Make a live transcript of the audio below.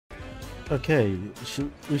Okay,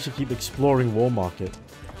 we should keep exploring Wall Market.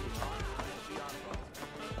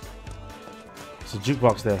 There's a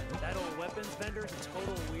jukebox there. That old weapons vendor's a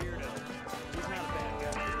total weirdo. He's not a bad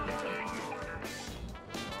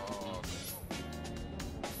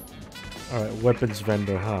guy. Alright, weapons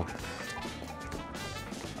vendor, huh?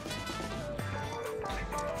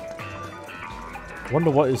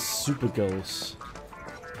 Wonder what is Supergirl's.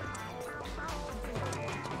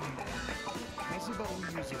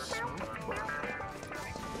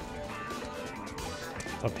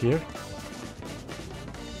 Up here?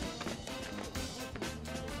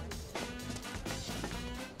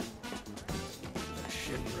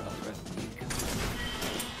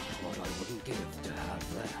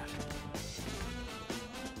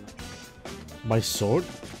 My sword?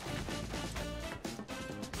 Is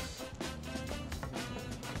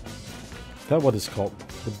that what it's called?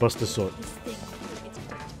 The Buster Sword.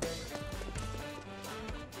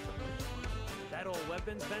 That old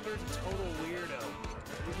weapons vendor's a total weirdo.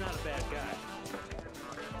 He's not a bad guy.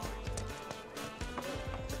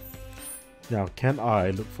 Now, can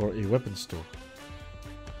I look for a weapon store?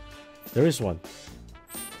 There is one.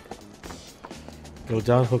 Go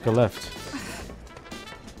down, hook a left.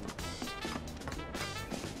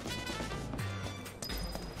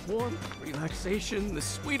 Warmth, relaxation, the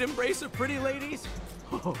sweet embrace of pretty ladies.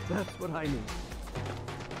 Oh, that's what I need.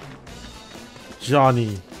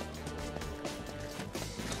 Johnny.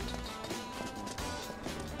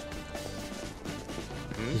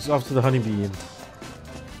 He's off to the honeybee inn.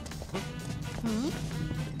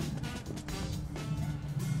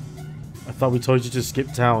 I thought we told you to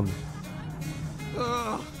skip town.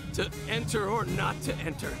 To enter or not to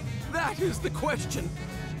enter? That is the question.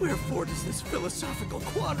 Wherefore does this philosophical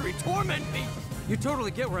quandary torment me? You totally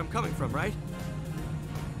get where I'm coming from, right?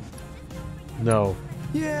 No.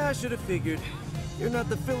 Yeah, I should have figured. You're not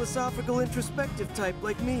the philosophical, introspective type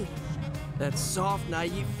like me. That soft,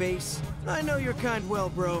 naive face. I know your kind well,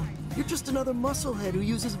 bro. You're just another musclehead who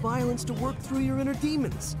uses violence to work through your inner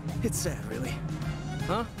demons. It's sad, really.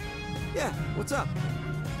 Huh? Yeah, what's up?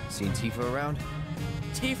 Seen Tifa around?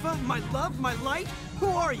 Tifa? My love? My light? Who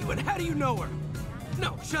are you and how do you know her?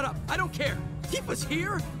 No, shut up. I don't care. Tifa's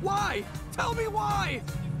here? Why? Tell me why!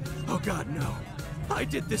 Oh god, no. I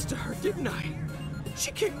did this to her, didn't I?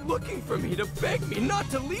 She came looking for me to beg me not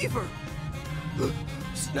to leave her.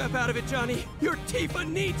 Snap out of it, Johnny. Your Tifa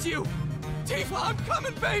needs you. Tifa, I'm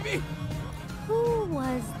coming, baby! Who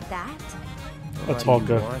was that? A What do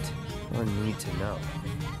talker. you want or need to know?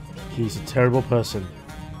 He's a terrible person.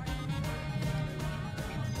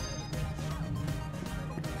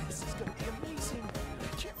 This is gonna be amazing.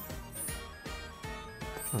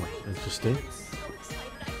 Oh, interesting.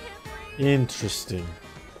 Interesting.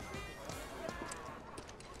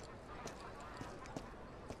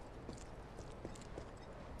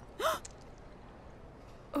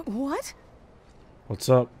 What? What's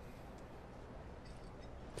up?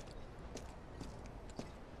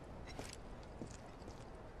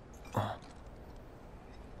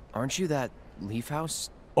 Aren't you that Leaf House?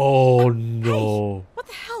 Oh no. Hey, what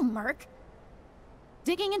the hell, Merc?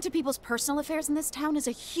 Digging into people's personal affairs in this town is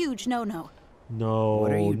a huge no-no. No.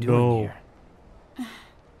 What are you doing here?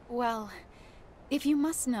 Well, if you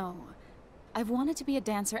must know, I've wanted to be a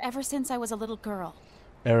dancer ever since I was a little girl.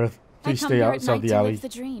 Aerith, please I come stay here outside at night the to alley. live the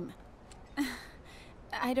dream.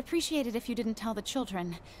 I'd appreciate it if you didn't tell the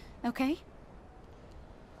children, okay?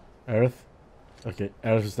 Aerith? Okay,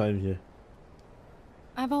 Aerith is not even here.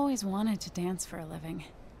 I've always wanted to dance for a living.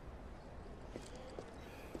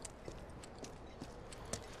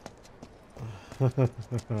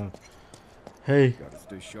 Hey. Gotta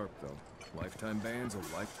stay sharp though. Lifetime ban's a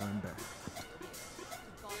lifetime ban.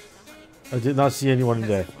 I did not see anyone in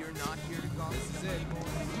there.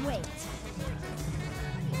 Wait.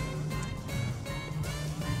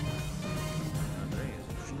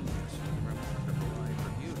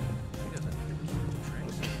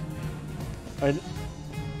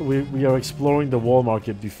 We are exploring the wall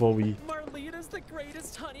market before we... Marlena's the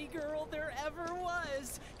greatest honey girl there ever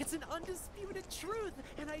was. It's an undisputed truth,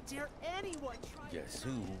 and I dare anyone try. Guess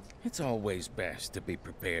who? It's always best to be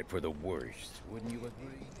prepared for the worst, wouldn't you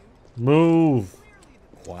agree? Move!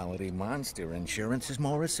 Quality monster insurance is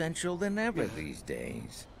more essential than ever these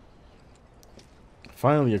days.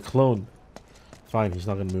 Finally, a clone. Fine, he's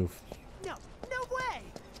not gonna move. No way!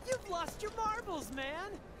 You've lost your marbles,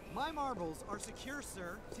 man! My marbles are secure,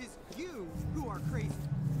 sir. 'Tis you who are crazy.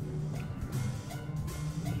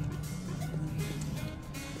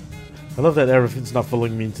 I love that everything's not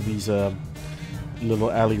following me into these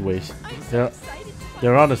little alleyways.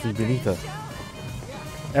 They're honestly beneath her.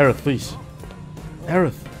 Aerith, please.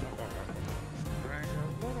 Aerith.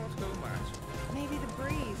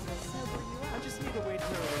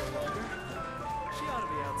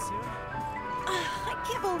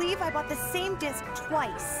 can't believe I bought the same disc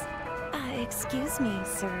twice. Excuse me,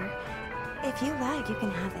 sir. If you like, you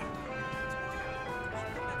can have it.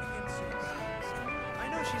 I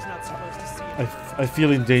know she's not supposed to see it. I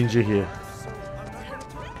feel in danger here.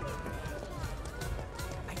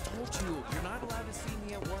 I told you, you're not allowed to see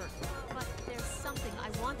me at work. But there's something I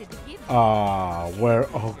wanted to give you. Ah, where?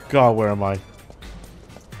 Oh God, where am I?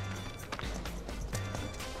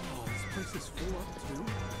 Oh, this place is full up too.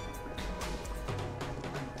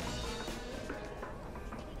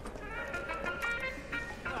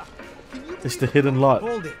 It's the hidden lot.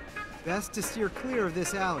 Hold it. Best to steer clear of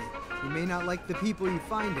this alley. You may not like the people you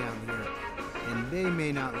find down here, and they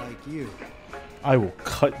may not like you. I will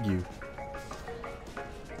cut you.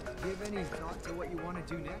 Give any thought to what you want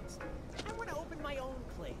to do next? I want to open my own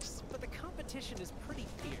place, but the competition is pretty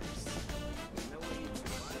fierce. No way you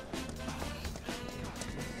survive.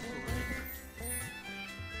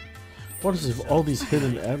 What is it with all these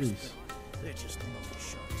hidden alleys? They're just among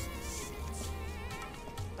sharks.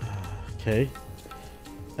 Okay.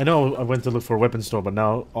 I know I went to look for a weapon store, but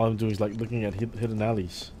now all I'm doing is like looking at hidden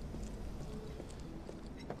alleys.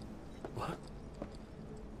 What?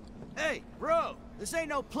 Hey, bro! This ain't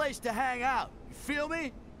no place to hang out. You feel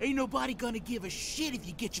me? Ain't nobody gonna give a shit if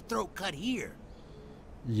you get your throat cut here.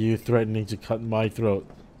 You threatening to cut my throat.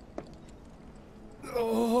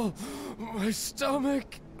 Oh, my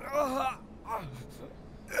stomach.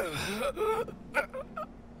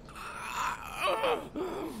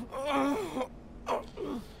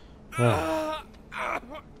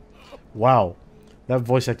 Wow. That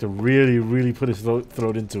voice actor really put his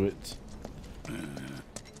throat into it.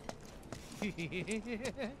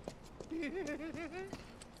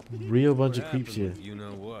 Real bunch of creeps here. You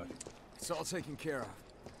know what? It's all taken care of.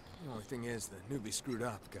 The only thing is, the newbie screwed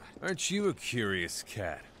up. God. Aren't you a curious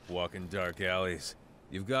cat, walking dark alleys?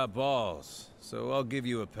 You've got balls, so I'll give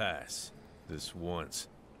you a pass. This once.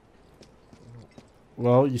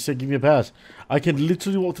 Well, you said give me a pass. I can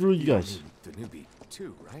literally walk through you guys. The newbie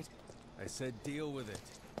too, right? I said deal with it.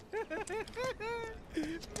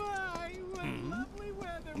 My, what lovely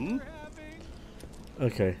weather we're having.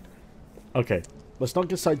 Okay. Okay. Let's not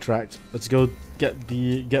get sidetracked. Let's go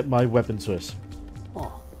get my weapons first.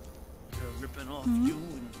 Oh, they're ripping off you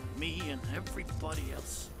and me and everybody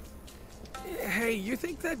else. Hey, you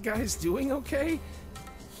think that guy's doing okay?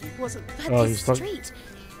 He wasn't. But Oh, this he's street.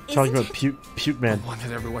 talking Isn't about it? puke man. The one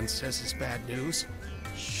that everyone says is bad news.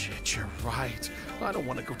 Shit, you're right. I don't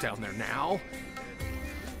want to go down there now.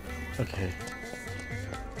 Okay.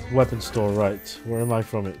 Weapon store, right. Where am I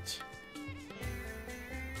from it?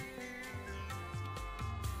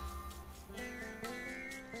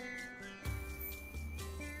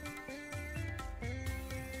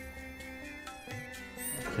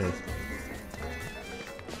 Okay.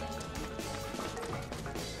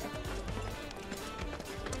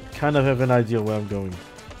 Kind of have an idea where I'm going.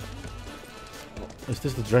 Is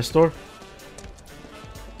this the dress store?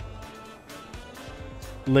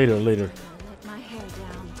 Later. Let my hair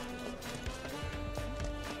down.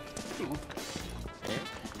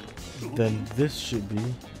 Then this should be...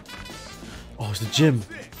 Oh, it's the gym.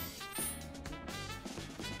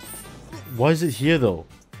 Why is it here though?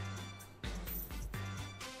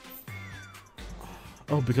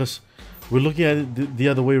 Oh, because we're looking at it the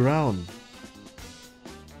other way around.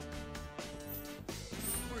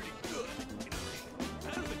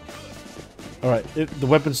 Alright, the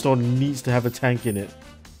weapon store needs to have a tank in it.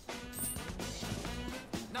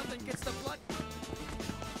 Nothing gets the blood.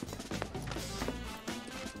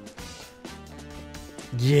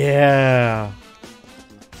 Yeah.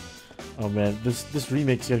 Oh man, this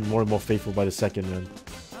remake's getting more and more faithful by the second, man.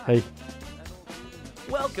 Hey.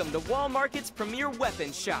 Welcome to Wall Market's premier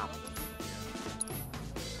weapon shop.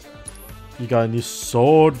 You got a new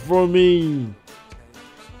sword for me.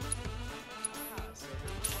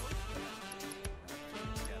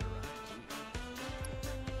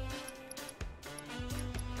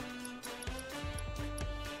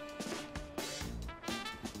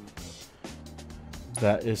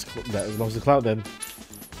 That belongs to Cloud then.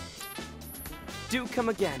 Do come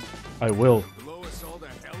again. I will. Blow us all to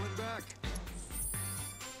hell and back.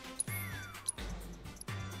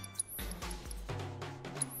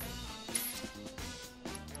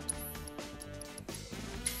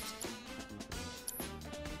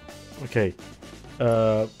 Okay.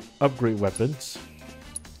 Upgrade weapons.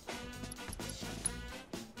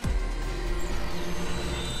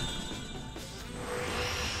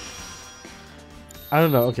 I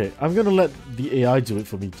don't know. Okay, I'm gonna let the AI do it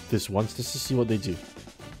for me this once, just to see what they do.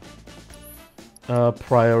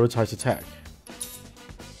 Prioritize attack.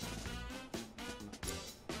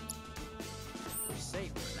 We're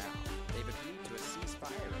safe,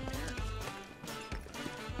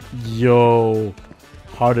 Yo,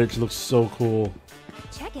 Hardage looks so cool.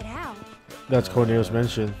 Check it out. That's Corneo's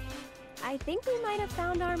mention. I think we might have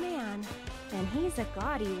found our man. And he's a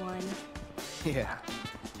gaudy one. Yeah.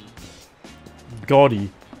 Gaudy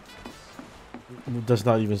does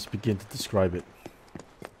not even begin to describe it.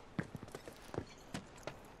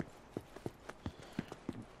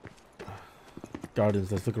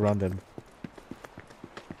 Gardens, let's look around them.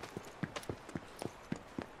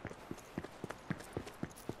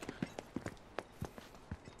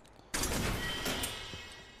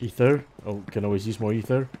 Ether. Oh, can always use more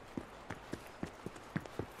ether.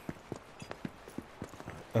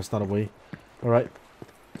 That's not a way. Alright.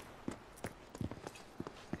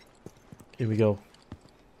 Here we go.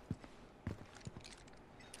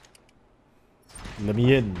 Let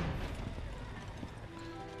me in.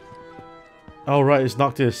 Alright, it's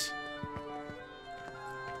Noctis.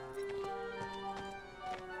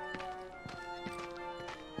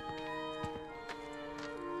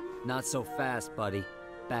 Not so fast, buddy.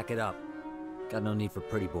 Back it up. Got no need for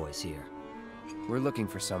pretty boys here. We're looking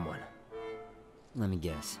for someone. Let me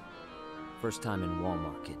guess. First time in Wall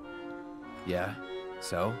Market. Yeah?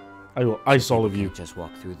 So? I will ice all of you. Just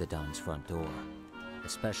walk through the Don's front door.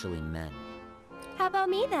 Especially men. How about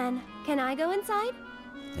me then? Can I go inside?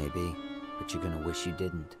 Maybe, but you're gonna wish you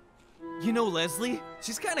didn't. You know Leslie?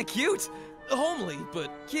 She's kinda cute. Homely,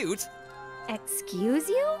 but cute. Excuse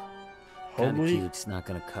you? Kinda cute's not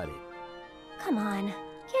gonna cut it. Come on.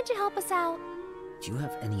 Can't you help us out? Do you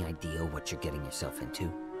have any idea what you're getting yourself into?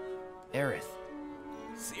 Aerith.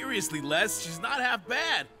 Seriously, Les, she's not half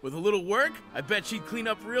bad. With a little work, I bet she'd clean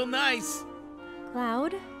up real nice.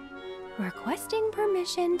 Cloud, requesting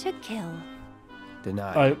permission to kill.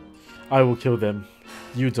 Denied. I will kill them.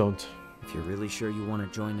 You don't. If you're really sure you want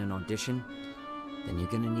to join an audition, then you're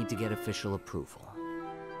gonna need to get official approval.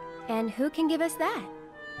 And who can give us that?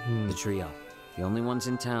 The trio. The only ones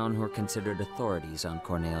in town who are considered authorities on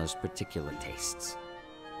Corneo's particular tastes.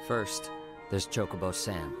 First, there's Chocobo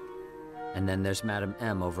Sam. And then there's Madame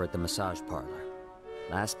M over at the massage parlor.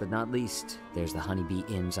 Last but not least, there's the Honeybee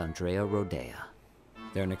Inn's Andrea Rodea.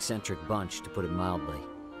 They're an eccentric bunch, to put it mildly.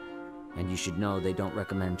 And you should know they don't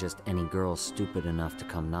recommend just any girl stupid enough to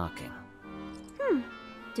come knocking.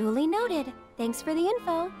 Duly noted. Thanks for the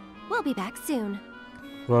info. We'll be back soon.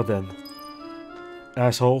 Well then.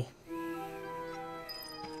 Asshole.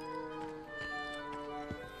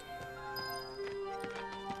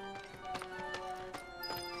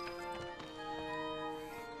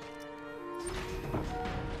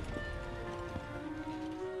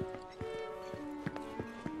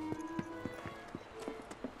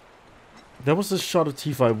 That was a shot of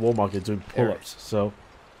Tifa at Wall Market doing pull-ups, so...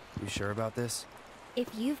 You sure about this? If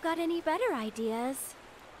you've got any better ideas.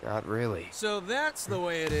 Not really. So that's the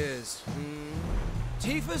way it is.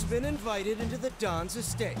 Tifa's been invited into the Don's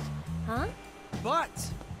estate. Huh? But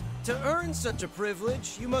to earn such a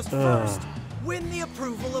privilege, you must first win the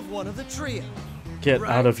approval of one of the trio. Get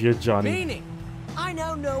out of here, Johnny. Meaning, I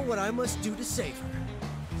now know what I must do to save her.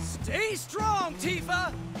 Stay strong,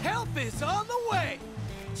 Tifa! Help is on the way!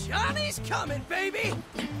 Johnny's coming, baby!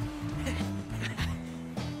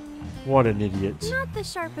 What an idiot. Not the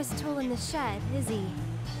sharpest tool in the shed, is he?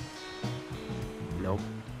 Nope.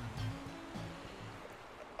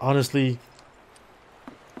 Honestly,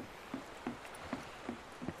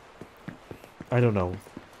 I don't know.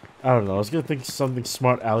 I was gonna think something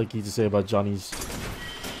smart alecky to say about Johnny's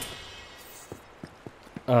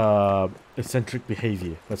eccentric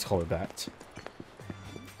behavior. Let's call it that.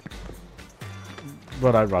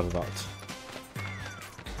 But I'd rather not.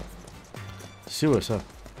 Sewers, huh?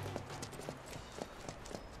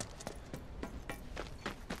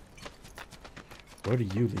 Where do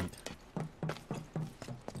you lead?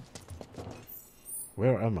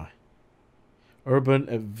 Where am I? Urban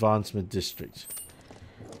Advancement District.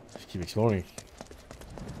 Let's keep exploring.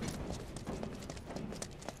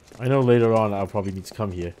 I know later on I'll probably need to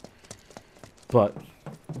come here. But...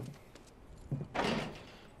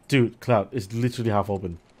 Dude, Cloud, it's literally half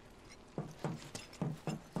open.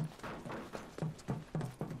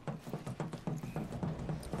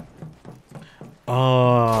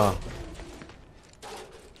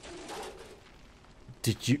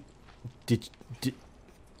 Did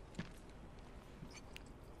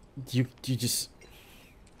you just...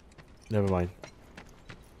 Never mind.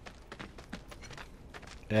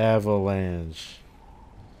 Avalanche.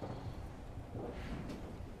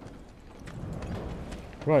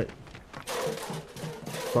 Right.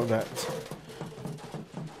 Fuck that.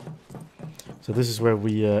 So this is where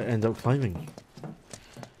we end up climbing.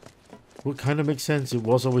 What kind of makes sense. It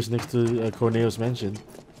was always next to Corneo's mansion.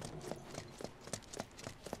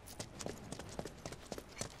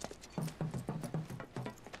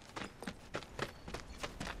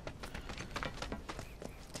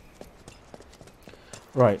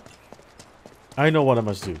 Right. I know what I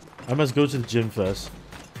must do. I must go to the gym first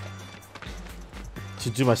to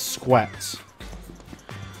do my squats.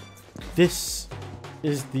 This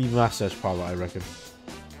is the massage parlor, I reckon.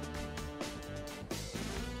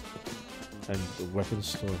 And the weapons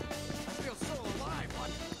store. I feel so alive.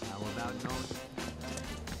 How about knowing?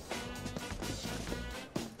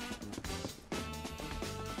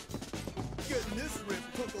 Getting this rip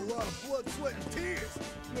took a lot of blood, sweat, and tears.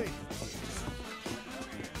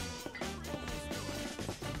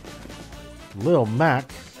 Lil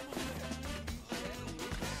Mac.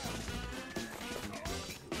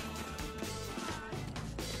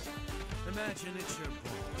 Imagine it's your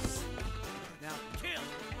boss. Now kill.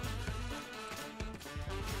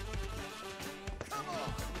 Come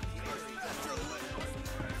on! That's your lip!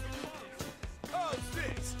 How's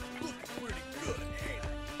this? Looking pretty good, ain't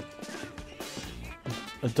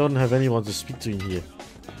it? I don't have anyone to speak to in here.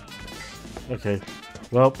 Okay.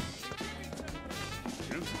 Well.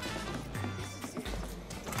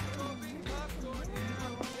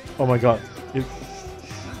 Oh my god.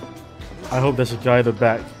 I hope there's a guy at the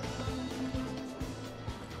back.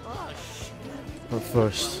 But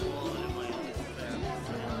first.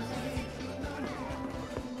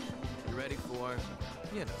 You ready for,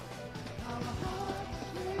 you know.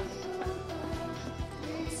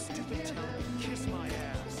 Stupid town, kiss my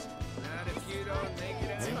ass. Not if you don't make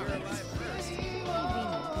it out of your life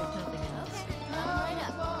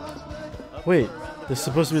first. Wait, there's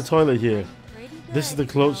supposed to be a toilet here. This is the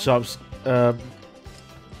clothes shop's, My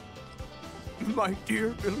dear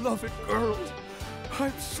beloved girls,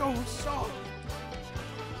 I'm so sorry.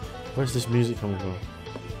 Where's this music coming from?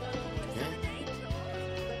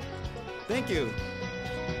 Thank you.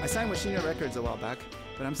 I signed with Shina Records a while back,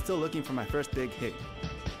 but I'm still looking for my first big hit.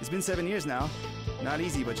 It's been 7 years now. Not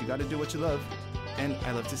easy, but you gotta do what you love. And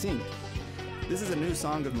I love to sing. This is a new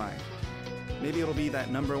song of mine. Maybe it'll be that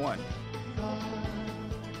 #1.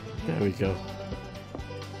 There we go.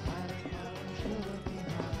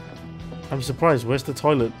 I'm surprised. Where's the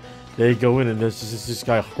toilet? There you go in, and there's just this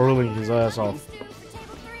guy hurling his ass off.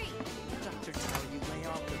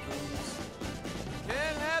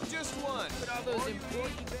 Can't have just one. Put all those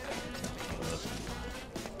important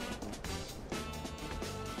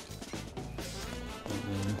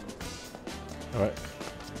Alright.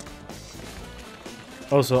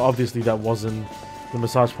 Also, obviously that wasn't the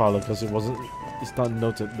massage parlor because it's not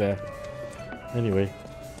noted there. Anyway.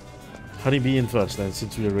 Honeybee in first then,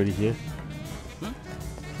 since we're already here.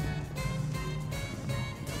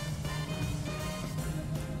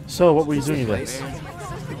 So, what were you doing there? It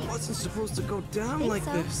wasn't supposed to go down like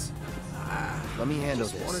this. Let me handle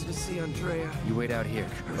Just this. wanted to see Andrea. You wait out here,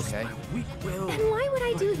 okay? Weak will. And why would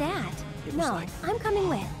I do that? No, I'm coming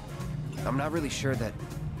with. I'm not really sure that...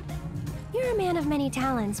 You're a man of many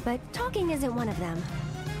talents, but talking isn't one of them.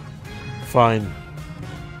 Fine.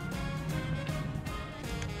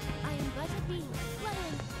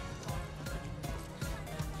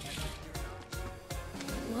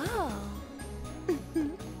 Whoa.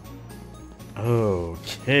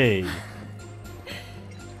 Okay.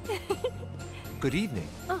 Good evening.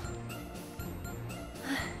 Oh.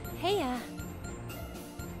 Hey,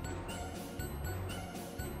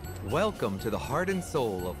 Welcome to the heart and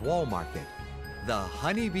soul of Wall Market, the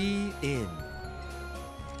Honeybee Inn.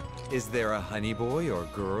 Is there a honey boy or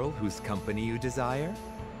girl whose company you desire?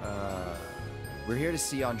 We're here to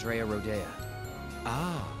see Andrea Rodea.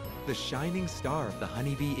 Ah, the shining star of the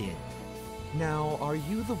Honeybee Inn. Now, are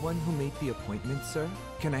you the one who made the appointment, sir?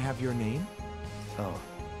 Can I have your name? Oh,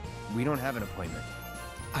 we don't have an appointment.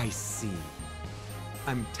 I see.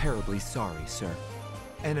 I'm terribly sorry, sir.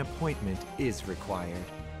 An appointment is required,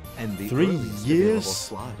 and the 3 earliest years? available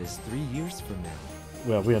slot is 3 years from now.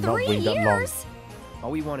 Well, we are not waiting that long.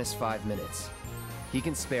 All we want is 5 minutes. He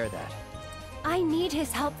can spare that. I need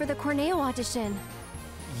his help for the Corneo audition.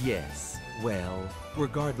 Yes, well,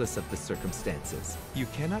 regardless of the circumstances, you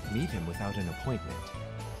cannot meet him without an appointment.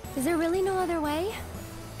 Is there really no other way?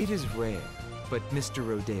 It is rare, but Mr.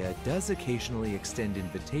 Rodea does occasionally extend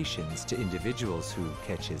invitations to individuals who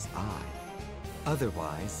catch his eye.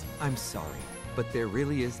 Otherwise, I'm sorry, but there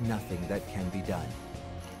really is nothing that can be done.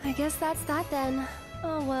 I guess that's that then.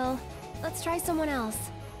 Oh well, let's try someone else.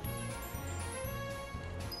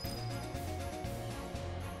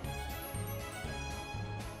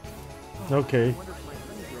 Okay. Are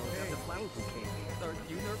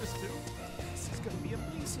you nervous too? This is gonna be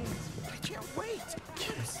amazing. I can't wait.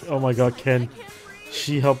 Oh my god, can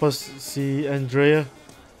she help us see Andrea?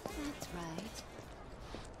 That's right.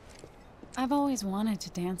 I've always wanted to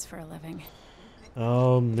dance for a living.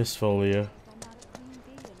 Oh, Miss Folia.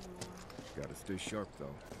 Gotta stay sharp,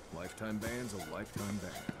 though. Lifetime ban's a lifetime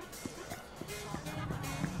ban.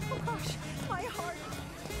 Oh gosh, my heart.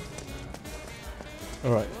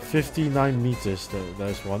 Alright, 59 meters,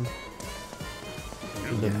 there's one.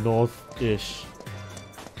 In the north-ish.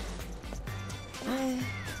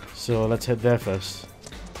 So let's head there first.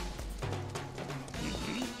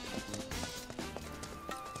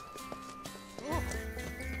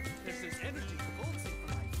 This is energy pulsing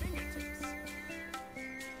from my fingertips.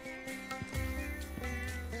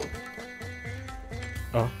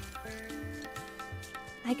 Oh.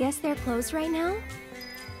 I guess they're closed right now?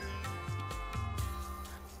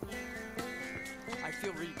 I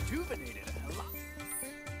feel rejuvenated.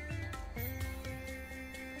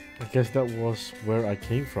 I guess that was where I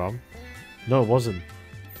came from. No, it wasn't.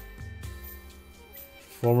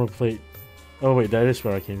 Former plate. Oh wait, that is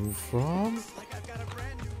where I came from?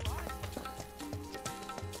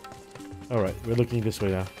 Alright, we're looking this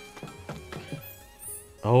way now.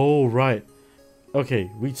 Oh, right. Okay,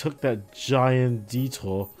 we took that giant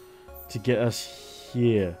detour to get us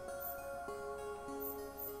here.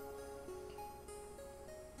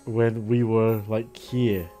 When we were, like,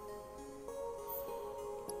 here.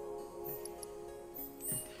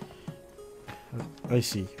 I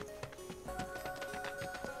see.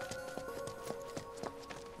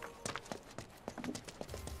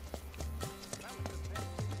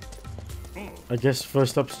 I guess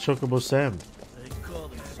first up's Chocobo Sam.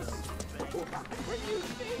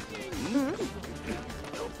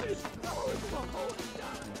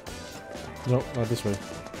 Nope, not this way.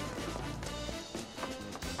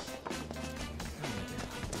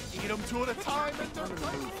 Eat them two at a time and don't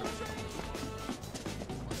move.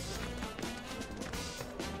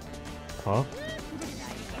 Huh?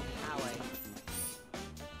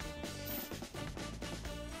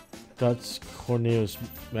 That's Corneo's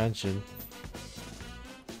mansion.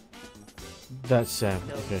 That's Sam.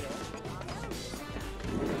 Okay.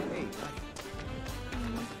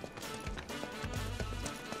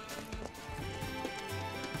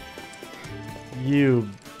 You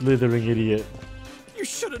blithering idiot. You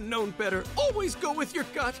should have known better. Always go with your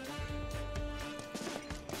gut.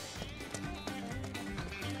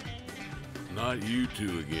 Not you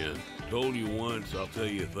two again. Told you once, I'll tell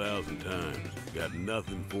you 1,000 times. Got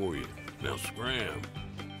nothing for you. Now scram.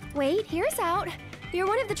 Wait, here's out. You're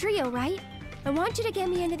one of the trio, right? I want you to get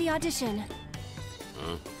me into the audition.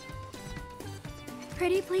 Huh?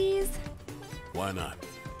 Pretty please? Why not?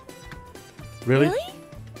 Really?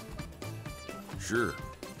 Sure.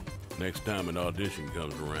 Next time an audition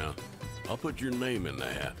comes around, I'll put your name in the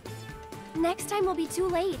hat. Next time will be too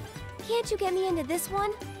late. Can't you get me into this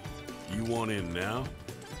one? You want in now?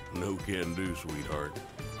 No can do, sweetheart.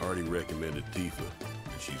 Already recommended Tifa,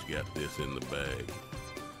 and she's got this in the bag.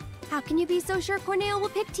 How can you be so sure Corneo will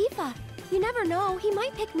pick Tifa? You never know, he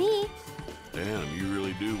might pick me. Damn, you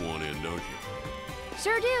really do want in, don't you?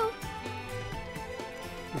 Sure do.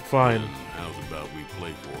 Fine. Then how's about we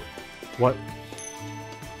play for it? What?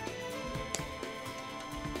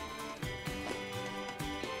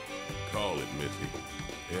 Call it, Missy.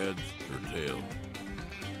 Heads or tails?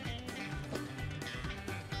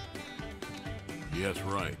 Yes,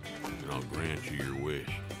 right, and I'll grant you your wish.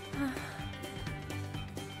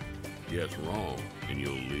 Yes, wrong, and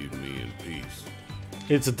you'll leave me in peace.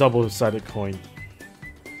 It's a double-sided coin.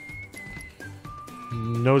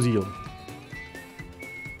 No deal.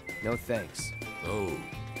 No thanks. Oh,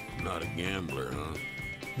 not a gambler, huh?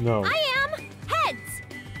 No. I am! Heads!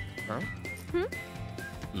 Huh?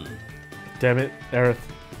 Damn it, Aerith.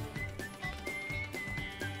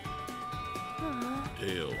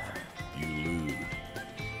 Tails, you lose.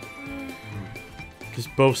 Because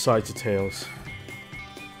both sides are tails.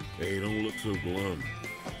 Hey, don't look so glum.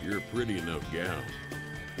 You're a pretty enough gal.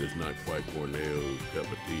 Just not quite Corneo's cup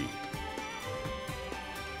of tea.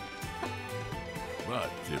 But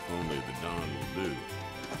if only the Don will do,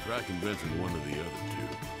 try convincing one of the other two.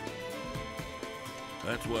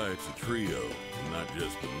 That's why it's a trio, and not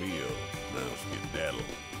just a Mio. Now skedaddle.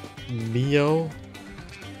 Mio?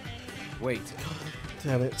 Wait.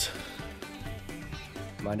 Damn it.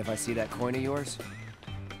 Mind if I see that coin of yours?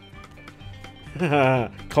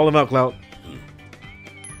 Call him out, Clout.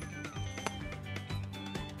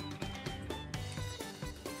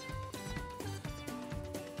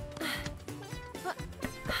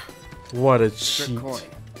 What a cheat. Coin.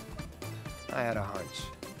 I had a hunch.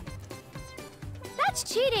 That's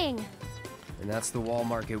cheating! And that's the Wall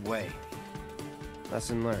Market way.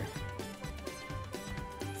 Lesson learned.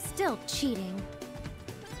 Still cheating.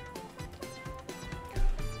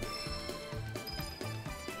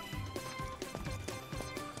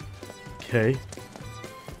 Okay.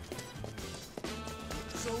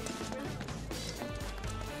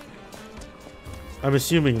 I'm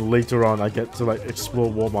assuming later on I get to like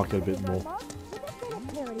explore War Market a bit more.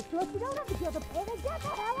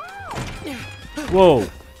 Whoa!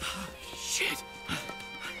 Shit!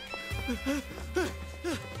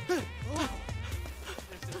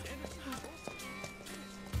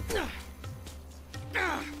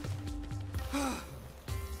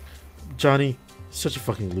 Johnny, such a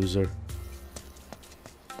fucking loser.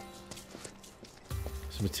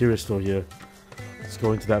 There's a material store here. Let's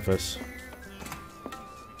go into that first.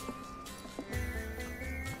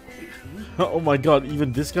 Oh my god,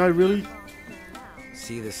 even this guy, really?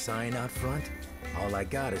 See the sign out front? All I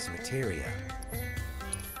got is materia.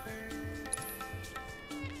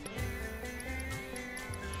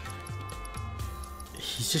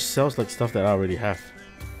 He just sells like stuff that I already have.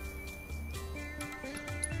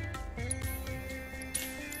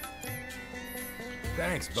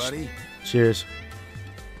 Thanks, buddy. Cheers.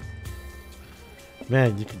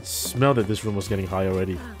 Man, you can smell that this room was getting high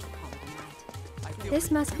already. This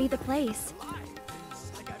must be the place.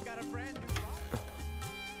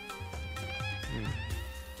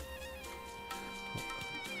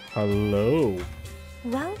 Hello.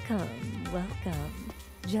 Welcome, welcome.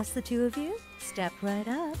 Just the two of you? Step right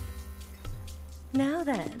up. Now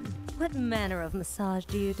then, what manner of massage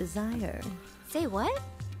do you desire? Say what?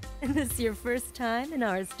 Is this your first time in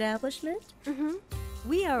our establishment? Mm-hmm.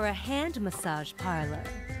 We are a hand massage parlor.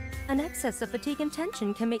 An excess of fatigue and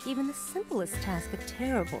tension can make even the simplest task a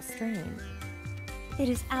terrible strain. It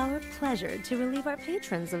is our pleasure to relieve our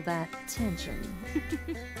patrons of that tension.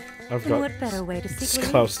 I've and got what better way to seek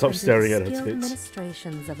Cloud, relief stop than staring through at the her skilled tits.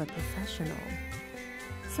 ministrations of a professional.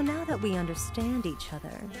 So now that we understand each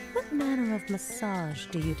other, what manner of massage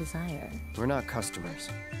do you desire? We're not customers.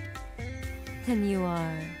 Then you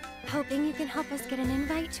are... Hoping you can help us get an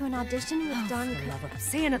invite to an audition with Don... For love of...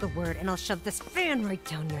 Say another word and I'll shove this fan right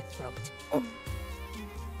down your throat.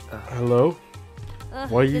 Hello?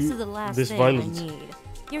 Why are This you is the last this thing violent? I need.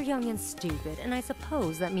 You're young and stupid, and I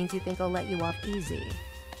suppose that means you think I'll let you off easy.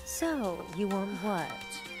 So, you want what?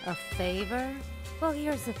 A favor? Well,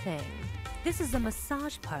 here's the thing. This is a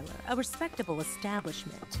massage parlor, a respectable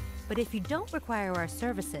establishment. But if you don't require our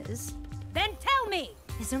services, then tell me!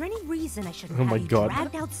 Is there any reason I should Oh have my you God.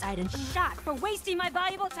 dragged outside and shot for wasting my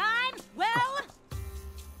valuable time? Well...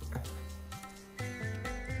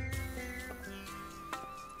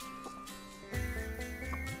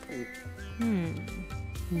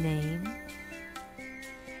 Name?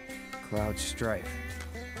 Cloud Strife.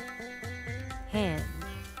 Hand.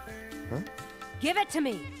 Huh? Give it to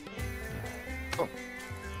me! Oh.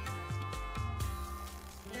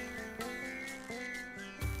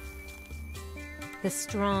 The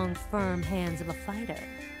strong, firm hands of a fighter.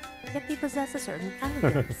 Yet they possess a certain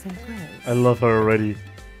elegance and grace. I love her already.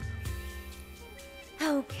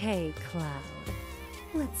 Okay, Cloud.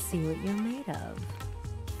 Let's see what you're made of.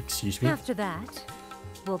 Excuse me? After that,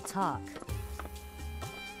 we'll talk.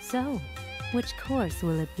 So, which course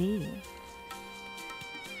will it be?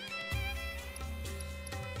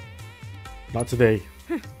 Not today.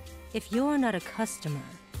 If you're not a customer,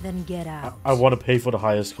 then get out. I want to pay for the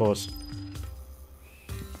highest course.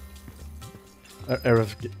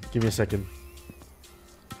 Aerith, give me a second.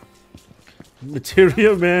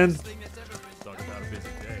 Materia, man. Talk about a busy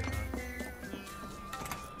day,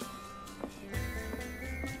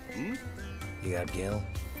 huh? You got Gil?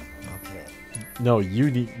 Okay. No,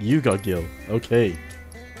 you got Gil. Okay.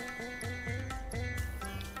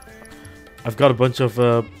 I've got a bunch of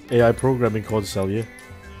AI programming code to sell you.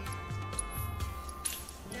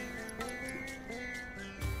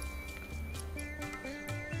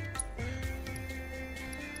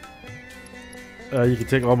 You can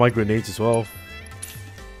take all my grenades as well.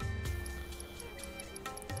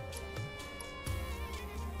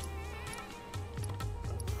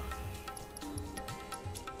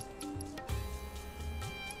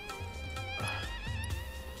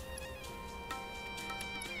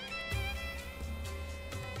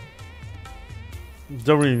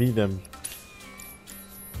 Don't really need them.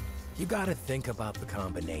 You gotta think about the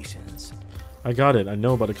combinations. I got it. I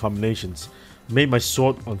know about the combinations. Made my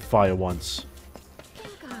sword on fire once.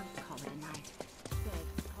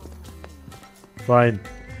 Fine.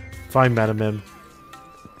 Fine, Madam M.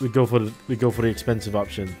 We go for the expensive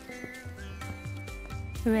option.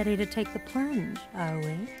 Ready to take the plunge, are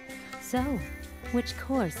we? So, which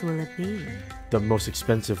course will it be? The most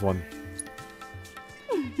expensive one.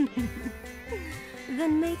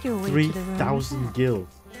 Then make your way to the room. 3,000 gil.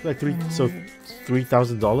 Like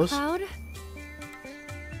 $3,000. Cloud?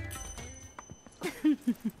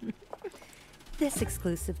 This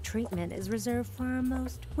exclusive treatment is reserved for our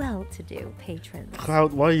most well-to-do patrons.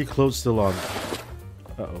 Cloud, why are your clothes still on?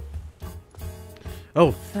 Uh-oh.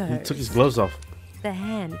 Oh, he took his gloves off. The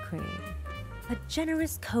hand cream. A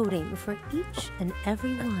generous coating for each and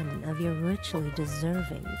every one of your richly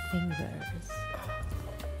deserving fingers.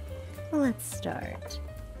 Let's start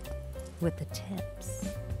with the tips.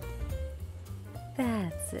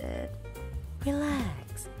 That's it.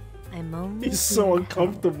 Relax. I'm only He's so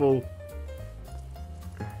uncomfortable.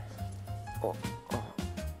 Oh,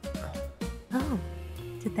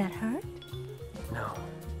 did that hurt? No.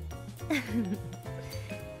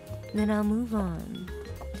 Then I'll move on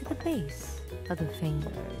to the base of the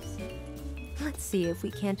fingers. Let's see if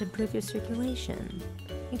we can't improve your circulation.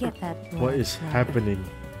 You get that blood What is flow. happening?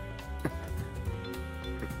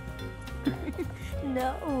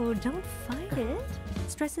 No, don't fight it.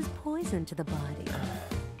 Stress is poison to the body.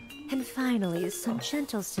 And finally, some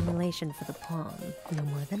gentle stimulation for the palm. No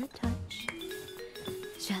more than a touch.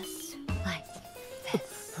 Just like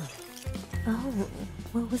this. Oh,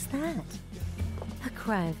 what was that? A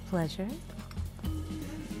cry of pleasure?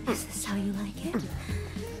 Is this how you like it?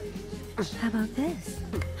 How about this?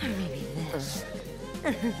 Or maybe this?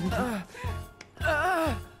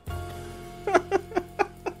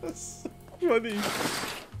 Funny.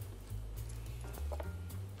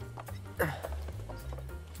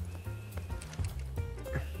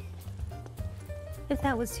 If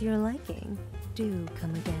that was to your liking, do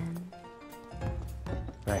come again.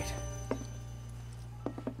 Right.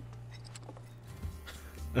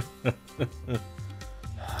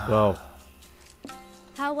 Wow.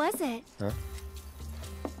 How was it? Huh?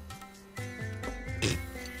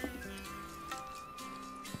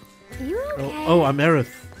 You okay? Oh, I'm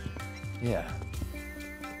Aerith. Yeah.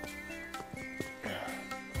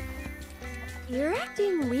 You're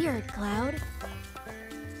acting weird, Cloud.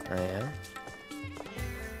 I am?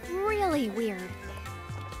 Really weird.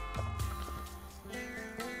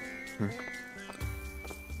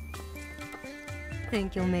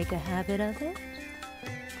 Think you'll make a habit of it?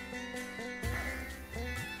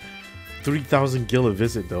 3,000 gil a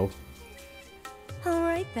visit, though.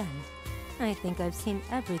 Alright then. I think I've seen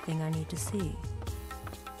everything I need to see.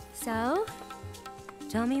 So?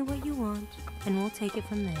 Tell me what you want, and we'll take it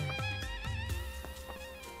from there.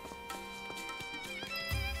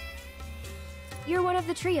 You're one of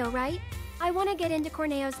the trio, right? I want to get into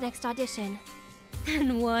Corneo's next audition.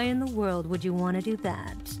 And why in the world would you want to do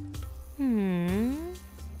that?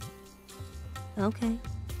 Okay.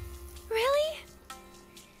 Really?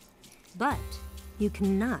 But you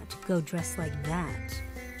cannot go dressed like that.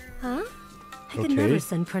 Huh? I could never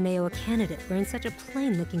send Corneo a candidate wearing such a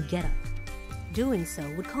plain-looking getup. Doing so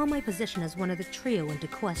would call my position as one of the trio into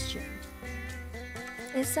question.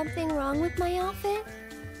 Is something wrong with my outfit?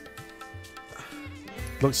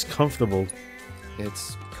 Looks comfortable.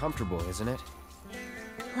 It's comfortable, isn't it?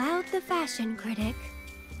 Cloud the fashion critic.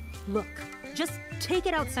 Look, just take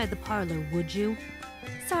it outside the parlor, would you?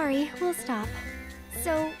 Sorry, we'll stop.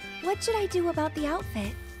 So, what should I do about the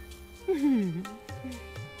outfit?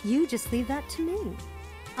 You just leave that to me.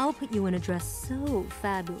 I'll put you in a dress so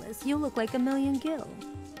fabulous, you'll look like 1,000,000 gil.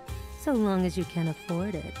 So long as you can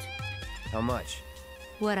afford it. How much?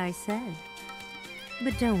 What I said.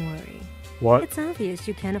 But don't worry. What? It's obvious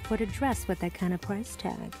you can't afford a dress with that kind of price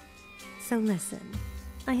tag. So listen,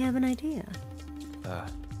 I have an idea.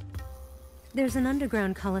 There's an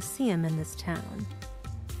underground coliseum in this town.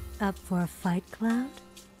 Up for a fight, Cloud?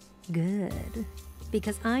 Good.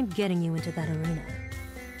 Because I'm getting you into that arena.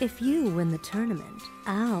 If you win the tournament,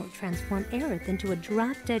 I'll transform Aerith into a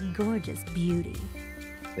drop-dead gorgeous beauty.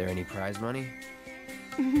 There any prize money?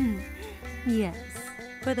 Yes,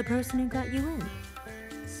 for the person who got you in.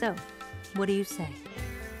 So, what do you say?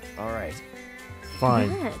 All right. Fine.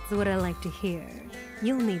 That's what I like to hear.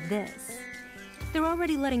 You'll need this. They're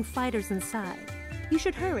already letting fighters inside. You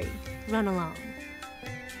should hurry. Run along.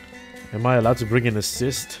 Am I allowed to bring an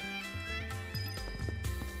assist?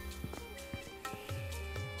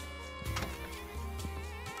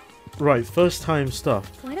 Right, first time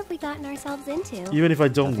stuff. What have we gotten ourselves into? Even if I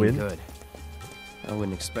don't win. Good. I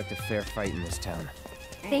wouldn't expect a fair fight in this town.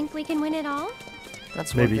 Think we can win it all?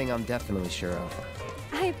 That's Maybe. one thing I'm definitely sure of.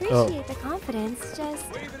 I appreciate the confidence,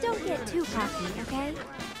 just don't get too cocky, okay?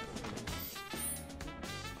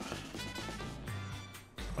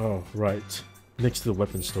 Oh, right. Next to the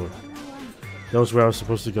weapon store. That was where I was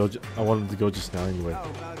supposed to go. I wanted to go just now anyway.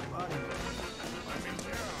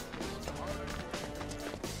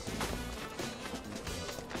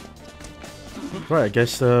 Right, I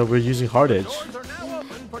guess we're using Hard Edge.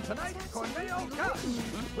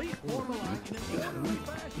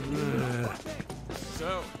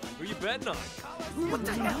 So, who you betting on? What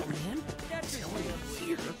the hell, man?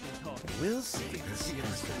 Here, we'll see this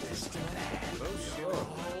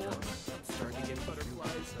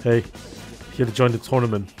Hey, here to join the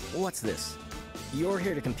tournament. What's this? You're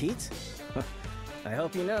here to compete? I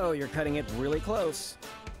hope you know you're cutting it really close.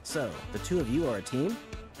 So, the two of you are a team?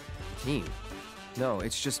 Team? No,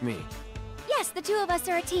 it's just me. Yes, the two of us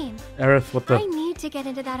are a team. Aerith, what the? I need to get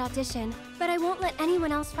into that audition, but I won't let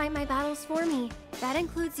anyone else fight my battles for me. That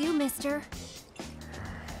includes you, mister.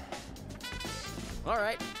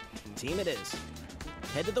 Alright, team it is.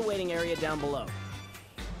 Head to the waiting area down below.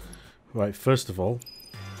 Right, first of all,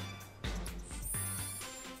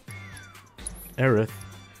 Aerith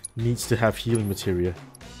needs to have healing materia.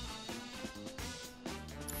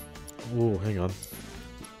 Oh, hang on.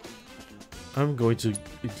 I'm going to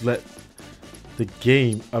let the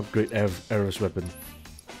game upgrade Aerith's weapon.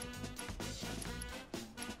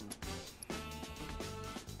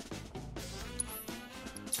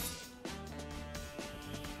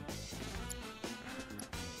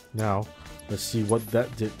 Now, let's see what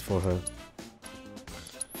that did for her.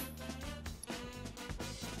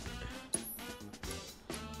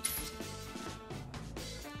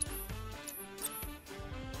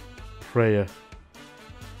 Prayer.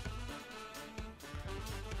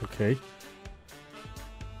 Okay.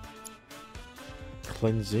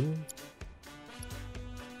 Cleansing.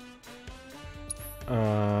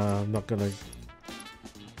 I'm not gonna...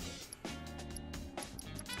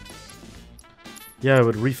 Yeah,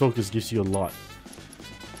 but refocus gives you a lot.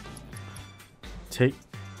 Take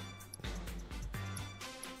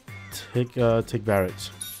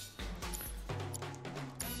Barrett's.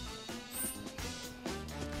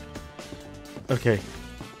 Okay.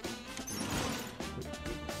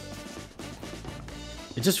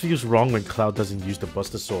 It just feels wrong when Cloud doesn't use the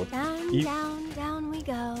Buster Sword. Down, down we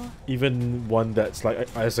go. Even one that's like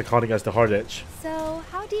as iconic as the Hard Edge. So,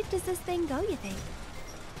 how deep does this thing go, you think?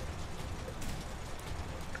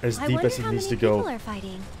 As deep as it needs to go. People are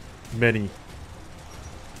fighting. Many.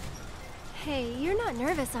 Hey, you're not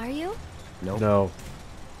nervous, are you? Nope. No.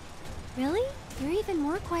 Really? You're even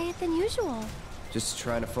more quiet than usual. Just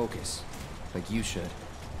trying to focus. Like you should.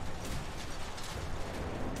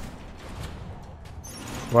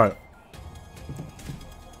 Right.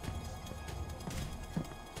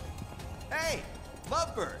 Hey,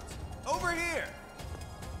 lovebirds, over here.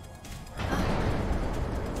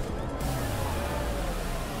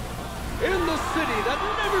 In the city that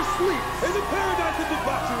never sleeps, in the paradise of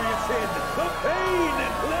debauchery and sin, the pain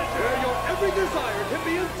and pleasure, where your every desire can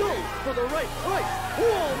be indulged for the right price.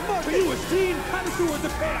 Walmart, for you esteemed connoisseurs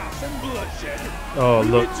of chaos and bloodshed. Oh,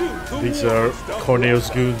 look. These are Corneo's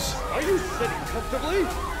goons. Are you sitting comfortably?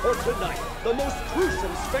 For tonight, the most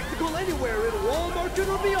gruesome spectacle anywhere in Walmart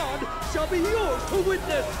or beyond shall be yours to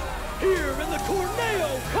witness. Here in the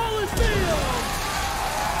Corneo Coliseum.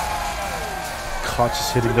 Koch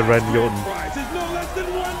is hitting the Randy Orton. Prize is no less than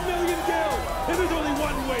 1 million gil, and there's only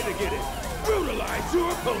one way to get it. Brutalize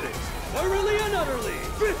your opponents, thoroughly and utterly,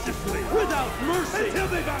 viciously, without mercy, until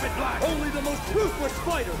they vomit black. Only the most ruthless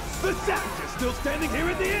fighters, the savages still standing here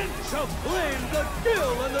at the end, shall claim the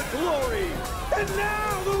kill and the glory. And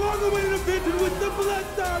now, the long-awaited event in which the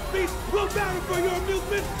Blood-Starved Beast will battle for your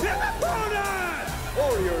amusement and opponent!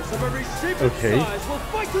 Warriors of every shape and size will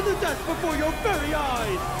fight to the death before your very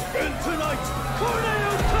eyes! And tonight,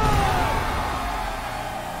 Corneo time!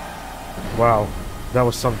 Wow, that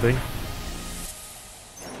was something.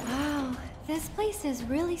 Wow, this place is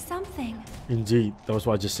really something. Indeed, that was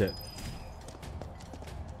what I just said.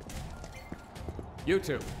 You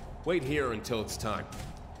two, wait here until it's time.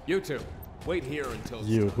 You two, wait here until it's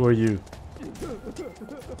You, who are you?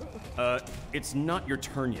 It's not your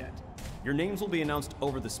turn yet. Your names will be announced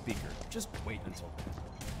over the speaker. Just wait until then.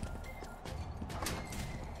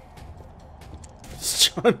 It's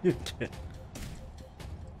Johnny again.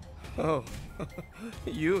 Oh,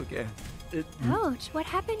 you again. Ouch, what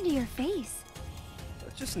happened to your face?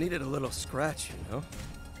 I just needed a little scratch, you know?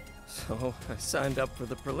 So I signed up for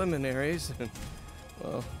the preliminaries and,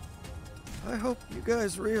 well, I hope you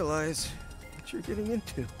guys realize what you're getting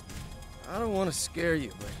into. I don't want to scare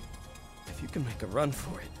you, but if you can make a run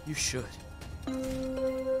for it, you should.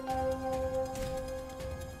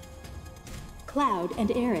 Cloud and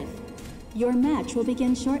Aerith, your match will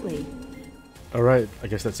begin shortly. Alright, I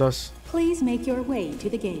guess that's us. Please make your way to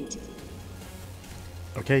the gate.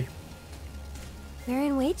 Okay. We're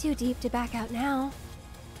in way too deep to back out now.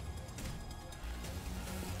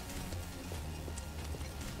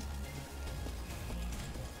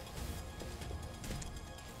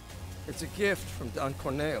 It's a gift from Don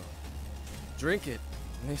Corneo. Drink it,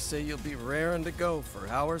 and they say you'll be raring to go for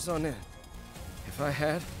hours on end. If I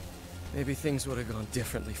had, Maybe things would have gone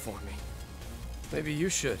differently for me. Maybe you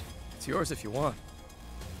should. It's yours if you want.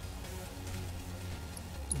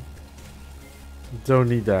 Don't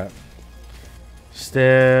need that.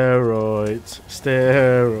 Steroids.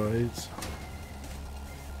 Steroids.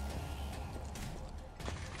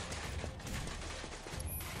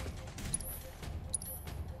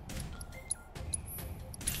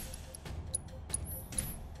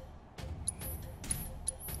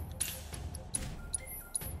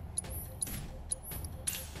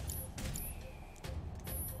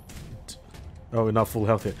 Oh, we're not full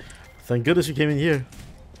health yet. Thank goodness we came in here.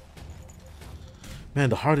 Man,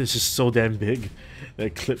 the heart is just so damn big that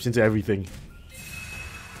it clips into everything.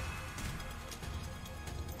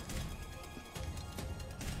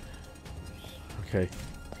 Okay.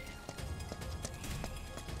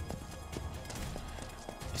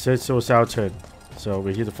 So it's our turn. So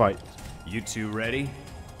we're here to fight. You two ready?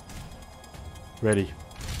 Ready.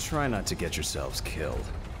 Try not to get yourselves killed.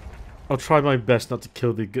 I'll try my best not to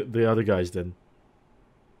kill the other guys then.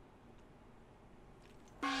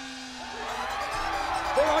 For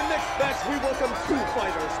our next match, we welcome two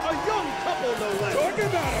fighters, a young couple no less. Talk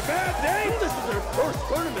about a bad date! This is their first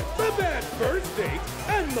tournament, the bad first date,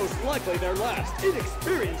 and most likely their last,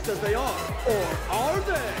 inexperienced as they are. Or are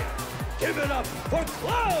they? Give it up for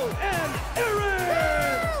Cloud and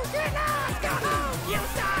Aaron! You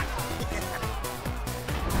suck!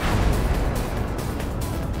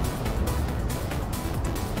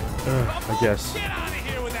 I guess. Get out of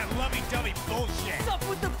here with that lovey-dovey bullshit! What's up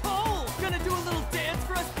with the pole? Gonna do a little dance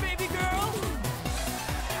for us, baby girl?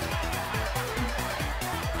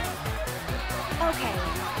 Okay,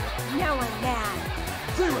 now I'm mad.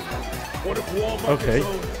 What if Walmart Okay. is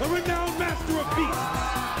a renowned master of beasts?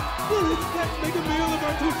 Will his pet make a meal of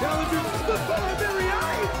our two challengers before our very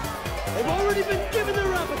eyes? They've already been given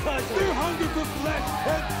their appetizer. Their hunger for flesh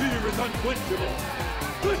and fear is unquenchable.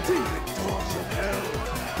 The demon dogs of hell.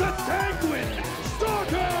 The Sanguine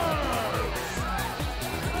Stalkers!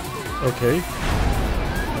 Okay.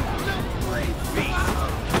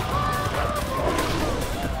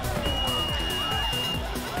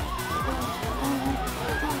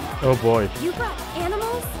 Oh boy. You brought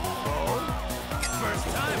animals? First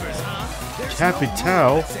timers, huh? There's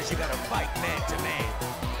Capital. that says you gotta fight man to man.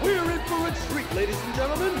 We're in for a treat, ladies and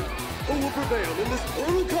gentlemen. Who will prevail in this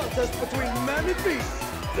brutal contest between man and beast?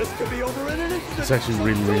 This could be over in an instant. It's actually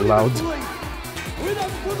really, really loud.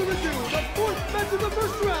 Without further ado, the fourth match of the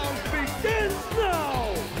first round begins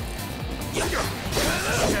now.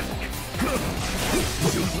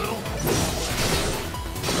 Too little.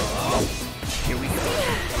 Here we go.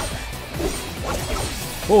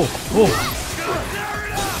 Oh, oh.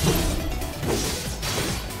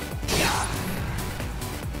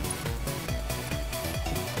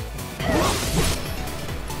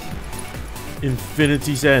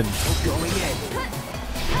 Infinity's End. Going in.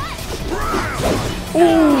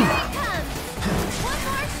 Oh! One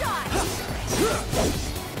more shot.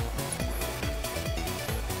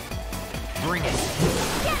 Bring it.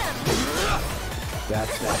 Get him.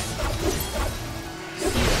 That's that.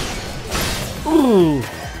 Ooh.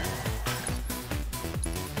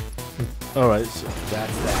 All right. So.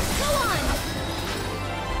 That's that. Go on.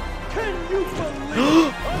 Can you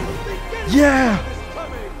believe? Yeah.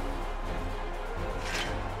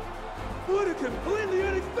 What a completely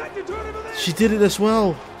unexpected turn of events! She did it as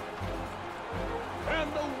well. And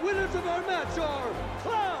the winners of our match are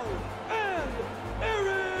Cloud and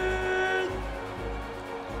Aaron!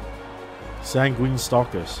 Sanguine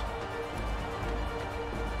Stalkers.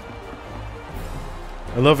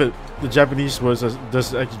 I love it. The Japanese was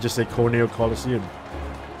does actually just say Corneo Coliseum.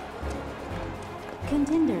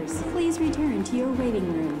 Contenders, please return to your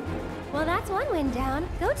waiting room. Well, that's one win down.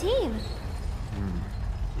 Go team.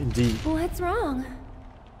 Indeed. What's wrong?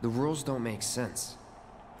 The rules don't make sense.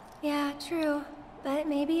 Yeah, true. But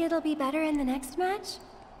maybe it'll be better in the next match?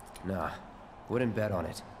 Nah, wouldn't bet on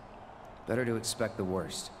it. Better to expect the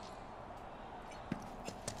worst.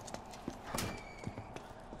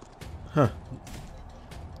 Huh.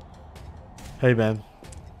 Hey, man.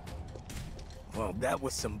 Well, that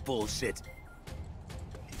was some bullshit.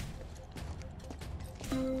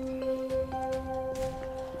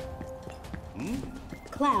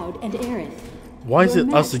 Cloud and Aerith. Why is Your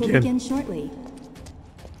it us match will again? begin shortly.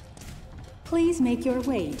 Please make your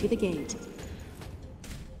way to the gate.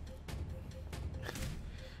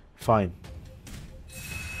 Fine.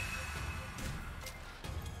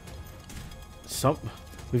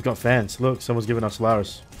 We've got fans. Look, someone's giving us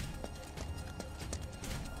flowers.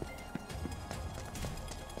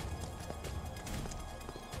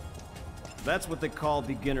 That's what they call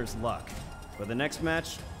beginner's luck. For the next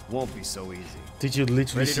match, Won't be so easy. Did you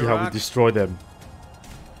literally Ready see to how we rock? destroy them?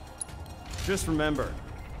 Just remember,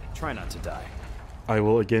 try not to die. I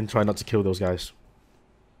will again try not to kill those guys.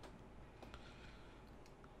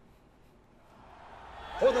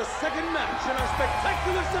 For the second match in our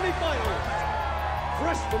spectacular semifinals,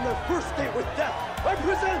 fresh from their first date with death, I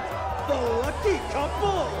present the Lucky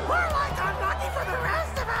Couple. We're like unlucky for the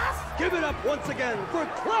rest of us. Give it up once again for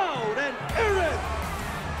Cloud and Aaron.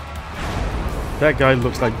 That guy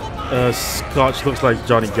looks like Scotch looks like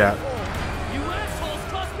Johnny Gat. You assholes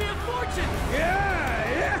cost me a fortune.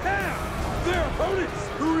 Yeah! Their opponents,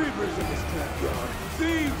 reavers in this backyard,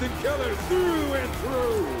 thieves and killers through and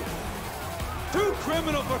through. Two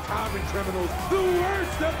criminal for common criminals, the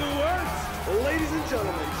worst of the worst. Ladies and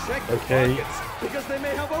gentlemen, check your pockets, because they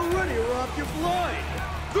may have already robbed you blind.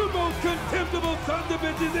 The most contemptible sons of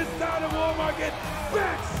bitches this side of War Market,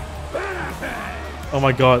 Bex Benefit. Oh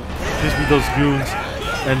my god, please be those goons,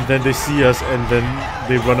 and then they see us, and then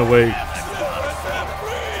they run away.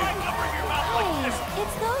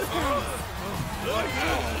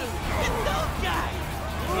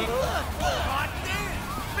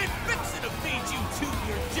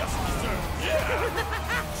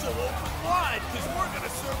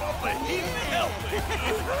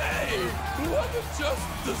 What do just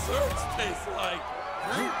desserts taste like?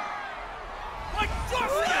 Like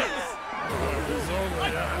justice!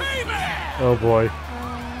 Like payback! Oh boy.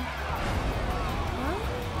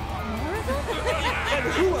 And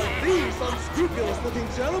who are these unscrupulous-looking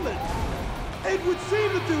gentlemen? It would seem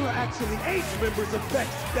that there are actually 8 members of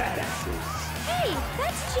Beck's Badasses. Hey,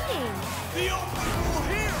 that's cheating. The only rule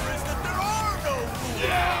here is that there are no rules.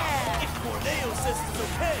 Yeah! If Corneo says it's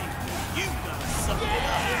okay, you gotta suck it up.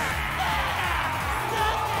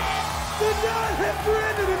 The not have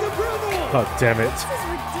Brandon in approval! God damn it. This is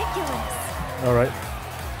ridiculous. Alright.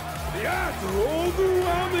 The odds are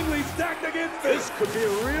overwhelmingly stacked against this. Could be a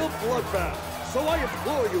real bloodbath. So I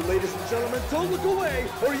implore you, ladies and gentlemen, don't look away,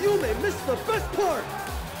 or you may miss the best part.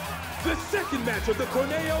 The second match of the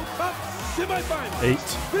Corneo Cup semifinals. 8.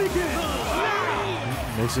 Begin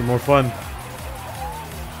now. Makes it more fun.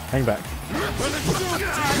 Hang back.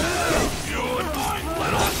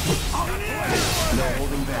 No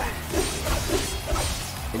holding back.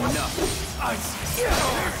 Enough.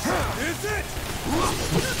 Is it?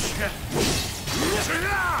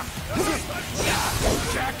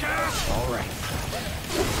 Jackass! All right.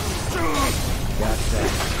 Got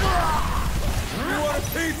that. You want a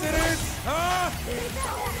piece of this, huh?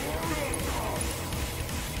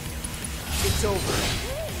 It's over.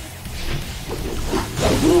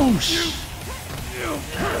 Whoosh!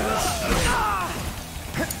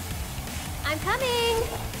 I'm coming.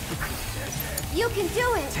 You can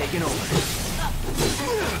do it. Taking over.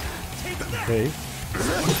 Okay.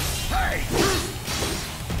 Hey!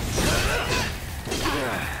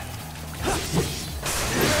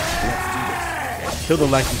 Kill the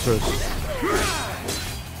Lackey first.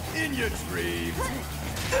 In your dreams.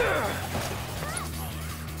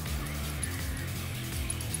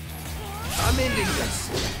 I'm ending this.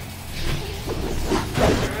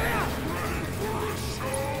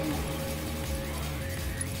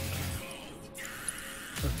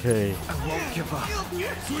 Okay. I won't give up.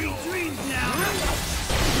 Sweet dreams now.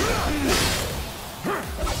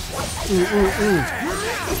 Ooh, ooh, ooh.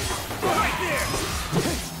 Right there.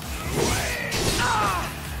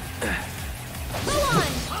 Go on.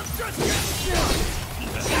 I'm just getting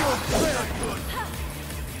started.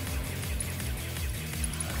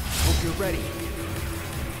 Hope you're ready.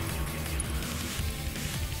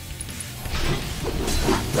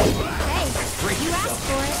 Hey, you asked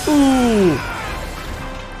for it. Ooh.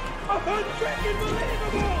 Unfreaking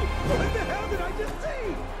believable! What the hell did I just see?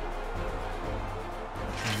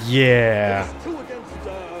 Yeah. It's 2 against,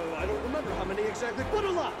 I don't remember how many exactly, but a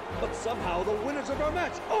lot. But somehow the winners of our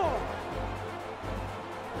match are...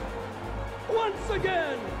 once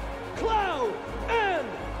again, Cloud and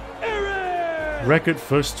Aaron! Record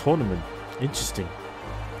first tournament. Interesting.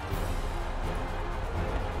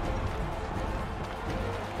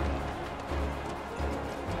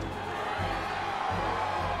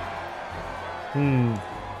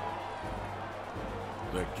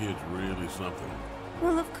 That kid's really something.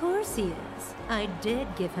 Well, of course he is. I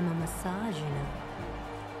did give him a massage, you know.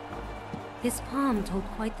 His palm told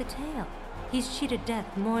quite the tale. He's cheated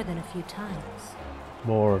death more than a few times.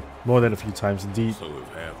 More than a few times indeed. So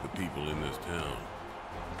have half the people in this town.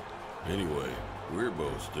 Anyway, we're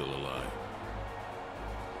both still alive.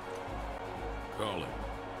 Call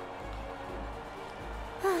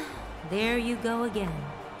him. There you go again.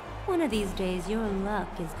 One of these days, your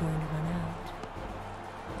luck is going to run out.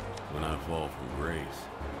 when I fall from grace,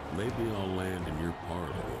 maybe I'll land in your parlor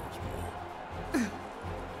once more.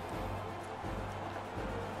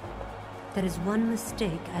 That is one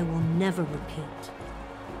mistake I will never repeat.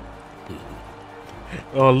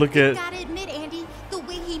 Oh, look at... Gotta admit, Andy, the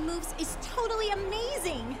way he moves is totally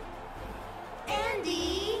amazing.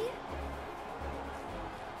 Andy!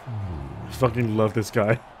 I fucking love this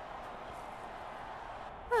guy.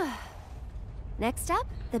 Next up,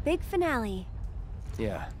 the big finale.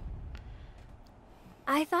 Yeah,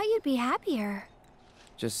 I thought you'd be happier.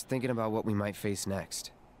 just thinking about what we might face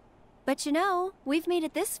next. But you know, we've made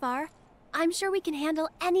it this far. I'm sure we can handle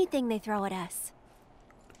anything they throw at us.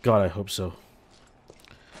 God, I hope so.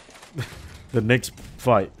 The next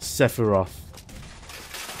fight, Sephiroth.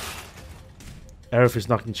 Aerith is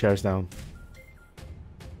knocking chairs down.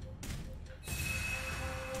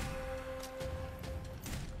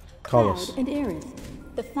 Carlos. Cloud and Aerith.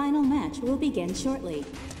 The final match will begin shortly.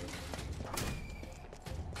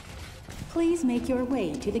 Please make your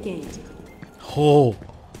way to the gate. Oh,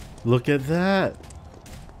 look at that.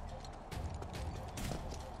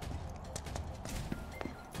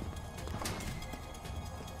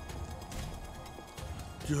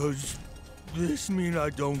 Does this mean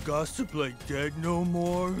I don't gossip like dead no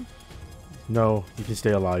more? No, you can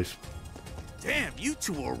stay alive. Damn, you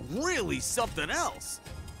two are really something else.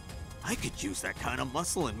 I could use that kind of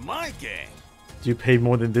muscle in my gang. Do you pay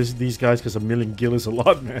more than these guys? Because $1 million gil is a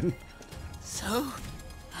lot, man. So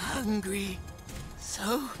hungry.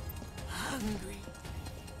 So hungry.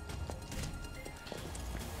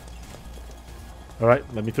 Alright,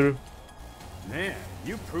 let me through. Man,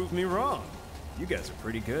 you proved me wrong. You guys are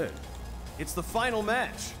pretty good. It's the final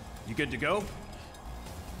match. You good to go?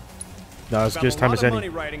 No, as good as time as Got a lot of any. money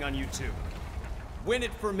riding on you two. Win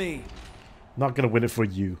it for me. Not gonna win it for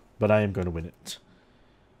you, but I am gonna win it.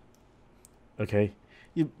 Okay,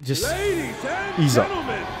 you just Ladies and ease up.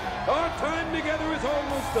 gentlemen, our time together is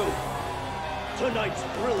almost over. Tonight's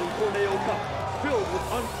thrilling Corneo Cup, filled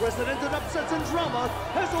with unprecedented upsets and drama,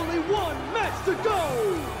 has only one match to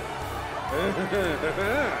go.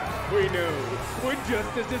 We know. We're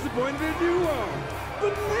just as disappointed as you are.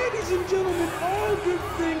 But ladies and gentlemen, all good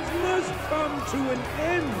things must come to an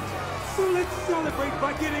end. So let's celebrate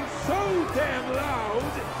by getting so damn loud,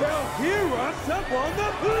 they'll hear us up on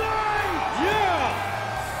the plane!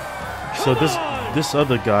 Yeah! So this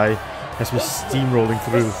other guy has been steamrolling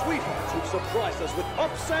through. The sweethearts who surprised us with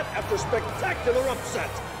upset after spectacular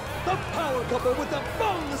upset. The power couple with the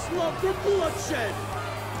boundless love for bloodshed.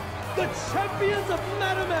 The champions of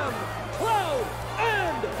Madam M, Cloud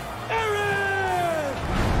and Aaron!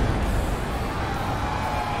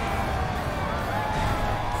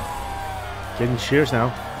 Getting cheers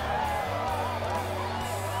now.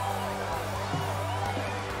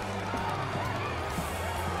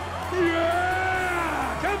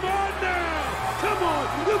 Yeah! Come on now! Come on!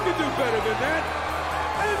 You can do better than that!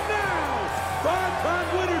 And now, 5-time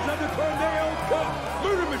winners of the Corneo Cup!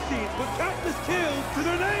 Murder machines with countless kills to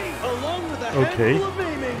their name! Along with a handful of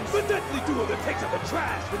maimings! The deadly duo that takes out the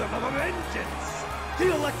trash with a vengeance!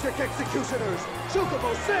 The Electric Executioners!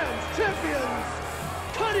 Chocobo Sam's champions!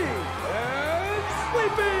 Cutting and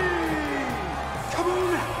Sleepy! Come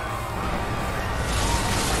on now!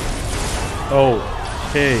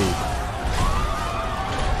 Okay.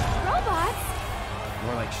 Robots?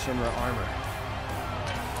 More like Shinra armor.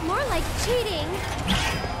 More like cheating.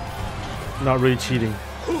 Not really cheating.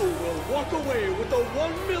 Who will walk away with the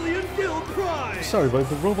 1 million gil prize? Sorry, but if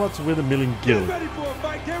the robots win $1 million gil. Get ready for a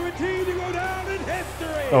fight guaranteed to go down in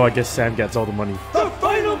history! Oh, I guess Sam gets all the money. The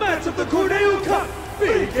final match of the Corneo Cup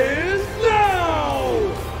begins now!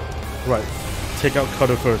 Right. Take out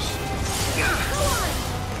Cutter first.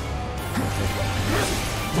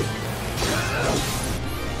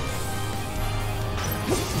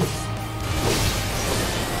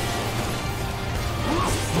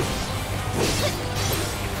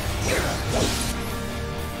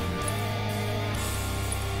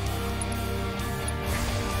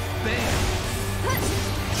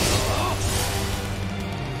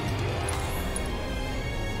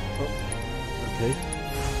 Okay.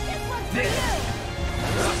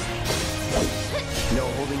 No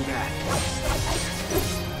holding back.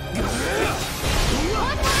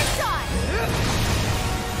 One more shot!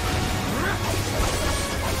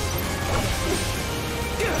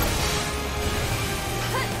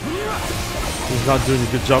 He's not doing a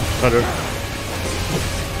good job, Cutter.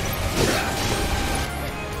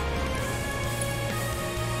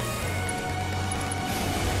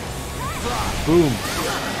 Boom.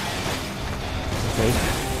 Okay.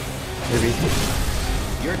 Maybe.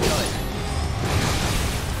 You're done.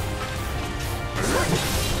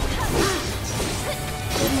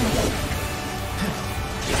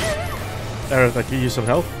 Aerith, I can use some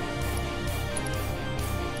help.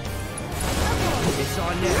 It's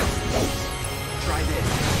on now. Try this.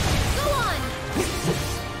 Go on!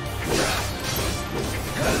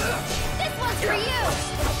 This one's for you!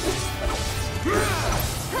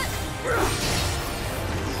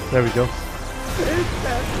 There we go.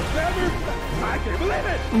 I can't believe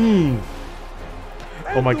it!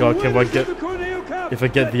 Oh my god, can I get... If I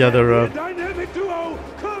get the other... Dynamic duo,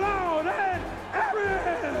 Cloud and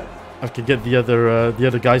Aaron! I can get the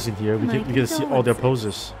other guys in here. We can see all their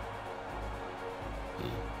poses.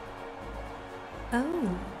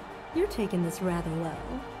 Oh, you're taking this rather low.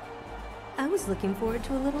 I was looking forward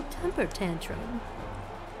to a little temper tantrum.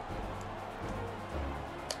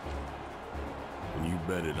 When you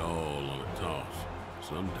bet it all on a toss,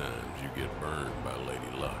 sometimes you get burned by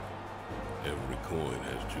Lady Luck. Every coin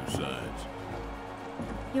has two sides.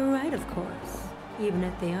 You're right, of course. Even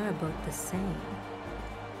if they are both the same.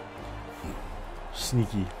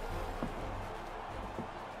 Sneaky.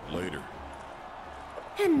 Later.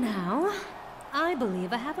 And now, I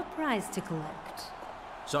believe I have a prize to collect.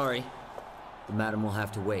 Sorry. The madam will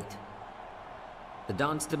have to wait. The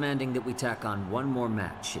Don's demanding that we tack on one more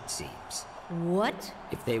match, it seems. What?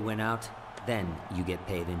 If they win out, then you get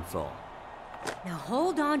paid in full. Now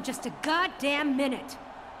hold on just a goddamn minute.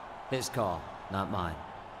 His call, not mine.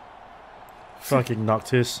 Fucking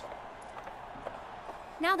Noctis.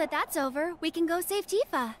 Now that that's over, we can go save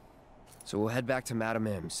Tifa. So we'll head back to Madame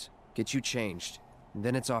M's, get you changed, and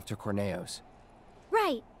then it's off to Corneo's.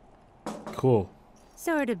 Right. Cool.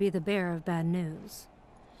 Sorry to be the bearer of bad news,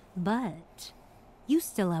 but you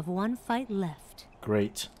still have one fight left.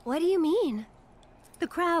 Great. What do you mean? The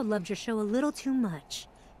crowd loved your show a little too much.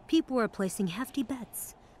 People were placing hefty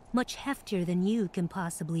bets, much heftier than you can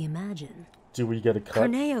possibly imagine. Do we get a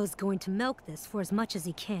cut? Corneo's going to milk this for as much as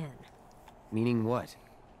he can. Meaning what?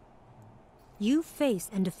 You face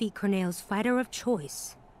and defeat Corneo's fighter of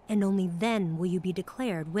choice, and only then will you be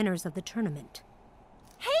declared winners of the tournament.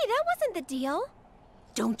 Hey, that wasn't the deal.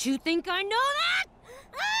 Don't you think I know that?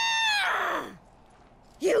 Ah!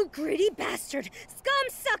 You greedy bastard!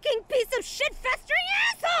 Scum-sucking piece of shit-festering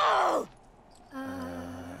asshole!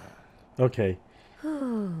 Okay.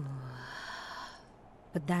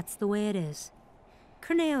 But that's the way it is.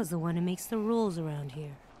 Corneo's the one who makes the rules around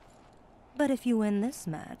here. But if you win this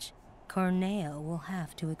match, Corneo will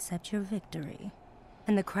have to accept your victory.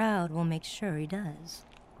 And the crowd will make sure he does.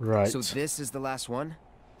 Right. So this is the last one?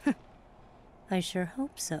 I sure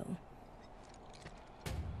hope so.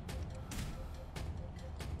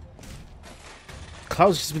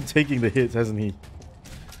 Cloud's just been taking the hits, hasn't he?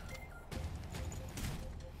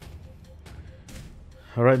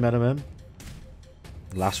 Alright, Madam M.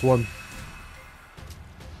 Last one.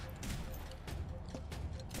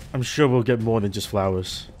 I'm sure we'll get more than just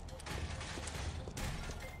flowers.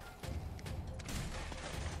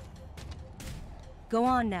 Go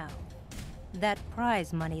on now. That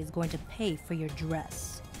prize money is going to pay for your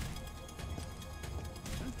dress.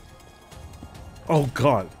 Oh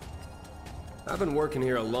god. I've been working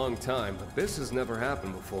here a long time, but this has never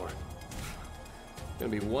happened before.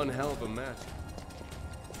 Gonna be one hell of a match.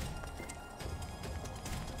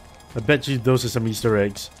 I bet you those are some Easter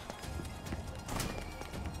eggs.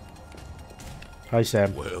 Hi,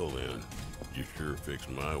 Sam. Well then, you sure fixed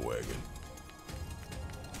my wagon.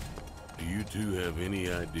 Do you two have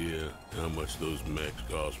any idea how much those mechs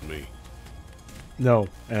cost me? No,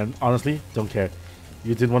 and honestly, don't care.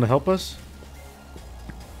 You didn't want to help us?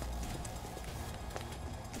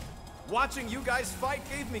 Watching you guys fight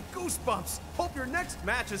gave me goosebumps. Hope your next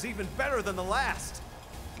match is even better than the last.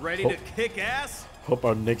 Ready to kick ass? Hope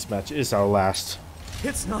our next match is our last.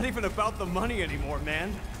 It's not even about the money anymore,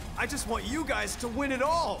 man. I just want you guys to win it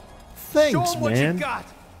all. Thanks, Show 'em what man. you got.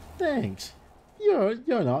 Thanks.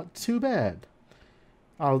 You're not too bad.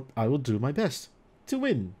 I will do my best to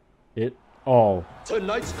win it all.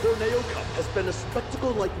 Tonight's Corneo Cup has been a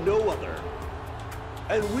spectacle like no other.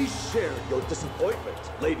 And we shared your disappointment,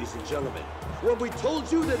 ladies and gentlemen, when we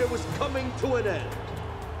told you that it was coming to an end.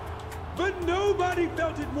 But nobody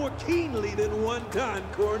felt it more keenly than one Don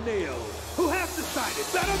Corneo, who has decided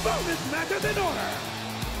that a bonus match is in order.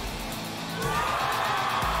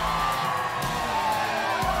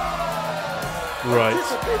 Right.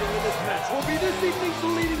 Participating in this match will be this evening's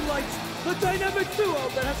leading lights, the dynamic duo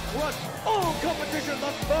that has crushed all competition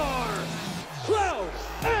thus far, Cloud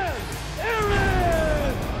and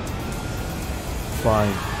Aaron!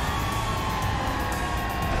 Fine.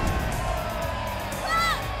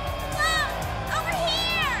 Over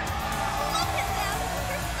here! Look at them!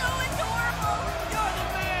 They're so adorable! You're the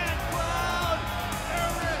man, Cloud!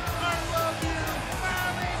 Aaron, I love you!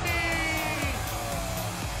 Marry me!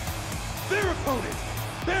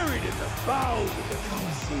 in the bowels of the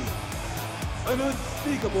Colosseum. An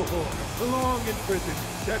unspeakable horror, long imprisoned,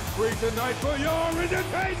 set free tonight for your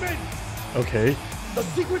entertainment! Okay. The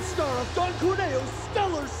secret star of Don Corneo's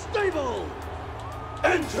stellar stable!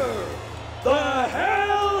 Enter the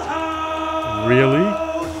Hellhound! Really?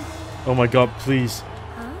 Oh my god, please.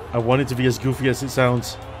 I want it to be as goofy as it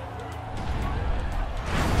sounds.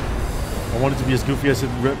 I want it to be as goofy as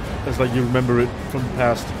as like you remember it from the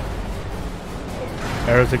past.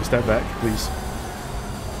 Arrow, take a step back, please.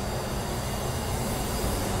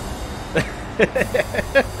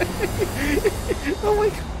 Oh my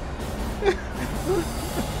god.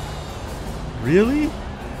 Really?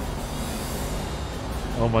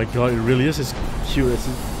 Oh my god, it really is as cute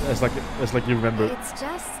as like you remember it. It's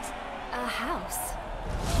just a house.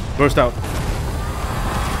 Burst out.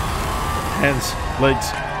 Hands,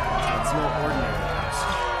 legs. It's no ordinary house.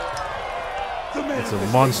 It's a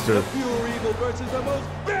monster. The pure evil versus the most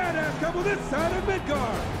badass couple this side of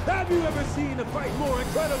Midgard. Have you ever seen a fight more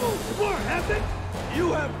incredible, more epic?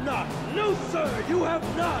 You have not. No, sir, you have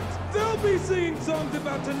not. They'll be singing songs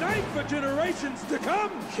about tonight for generations to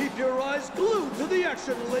come. Keep your eyes glued to the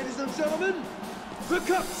action, ladies and gentlemen. The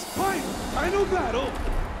Cup's final battle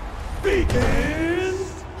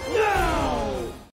begins now!